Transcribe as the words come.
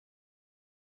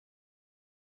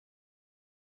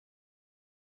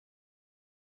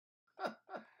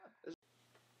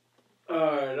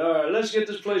All right, let's get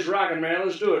this place rocking, man.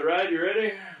 Let's do it, right? You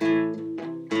ready?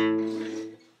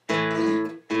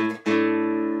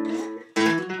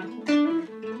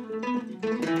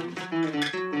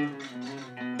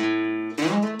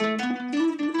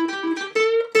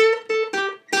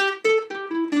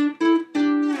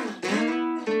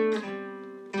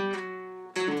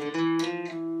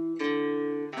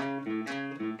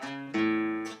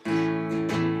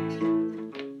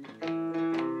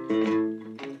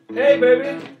 Hey,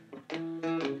 baby.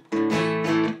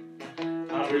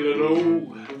 I feel it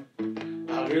low,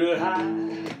 I feel it high.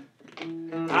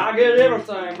 I get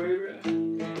everything,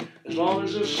 baby, as long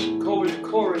as this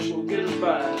chorus will get us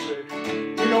by. So,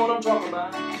 you know what I'm talking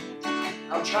about.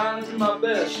 I'm trying to do my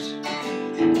best.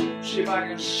 See if I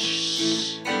can.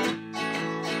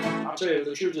 I'll tell you,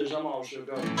 the truth is, I'm also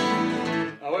going.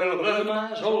 Well, the blood of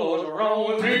my soul, what's wrong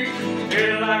with me?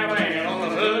 Feeling like a man on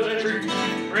the fuzzy tree.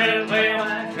 Red flame,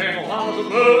 I can't walk the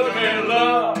blood, man,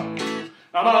 love.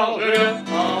 I'm all set up,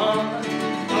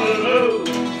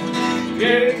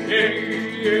 yeah.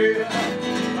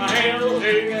 My hands are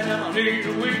shaking and my knees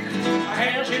are weak. I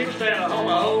can't seem to stand on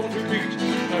my own two feet.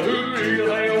 Now who do you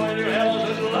think when you have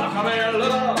such luck? I'm in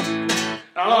love.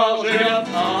 I'm all set up,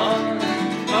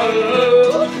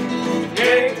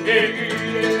 yeah.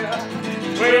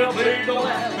 Well, please don't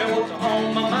ask me what's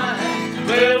on my mind.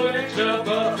 Well, it ain't stuff,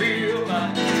 but I feel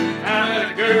fine. I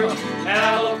met a girl and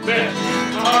I look best.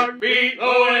 My heartbeat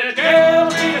low and it's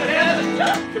tells me to heaven.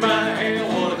 Touch my hand,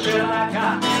 what a chill I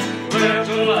got. Well,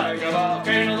 so like a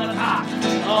volcano on the top.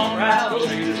 All right, we'll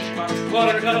see this my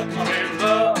buttercup. I'm in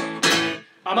love.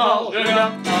 I'm all shook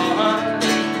up, yeah.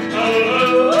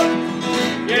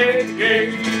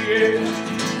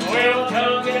 Well, the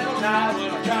tongue gets so tired when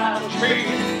I try to speak.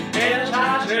 And it's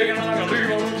high shaking like a leaf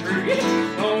on the tree.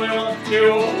 Only one to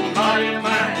old body and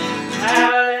mind.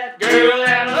 How that girl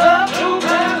that loves so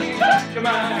much. Touch my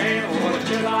hand, what a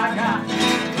chill I got.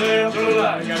 Live so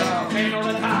like a volcano on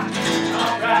the top.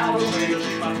 I'm proud of me to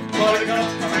see my buttercup.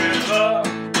 I'm in love.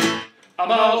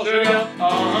 I'm all shook up,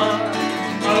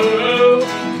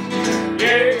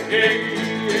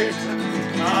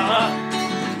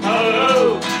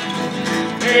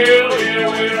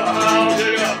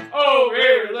 yeah. Oh,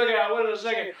 here, look out, wait a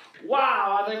second.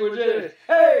 Wow, I think we did it.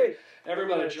 Hey,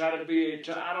 everybody try to be,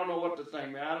 I don't know what to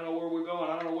think, man. I don't know where we're going.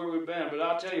 I don't know where we've been, but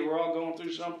I'll tell you, we're all going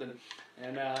through something.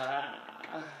 And it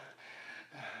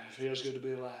feels good to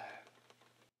be alive.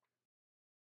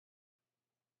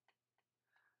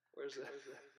 Where's that?